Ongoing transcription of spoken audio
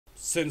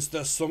Since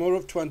the summer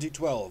of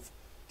 2012,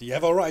 the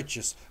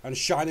ever-righteous and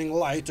shining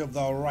light of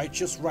the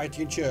Righteous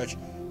Rightianity Church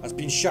has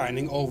been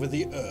shining over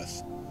the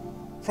earth.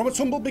 From its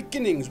humble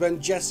beginnings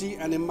when Jessee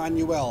and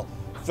Emmanuel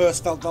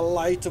first felt the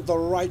light of the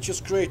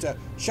righteous Creator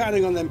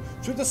shining on them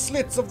through the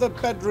slits of the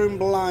bedroom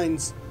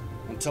blinds,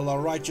 until the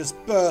righteous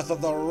birth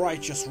of the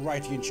Righteous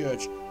Rightianity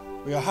Church,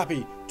 we are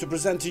happy to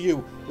present to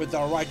you with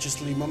the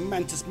righteously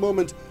momentous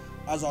moment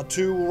as our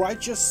two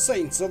righteous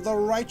saints of the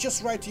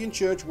Righteous Rightianity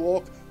Church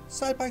walk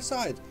side by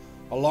side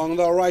along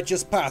the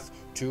righteous path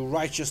to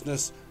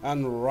righteousness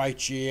and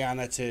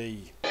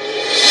rightianity.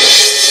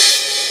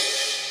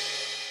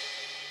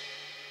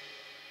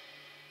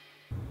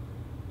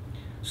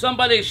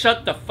 Somebody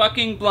shut the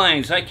fucking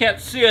blinds. I can't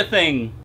see a thing.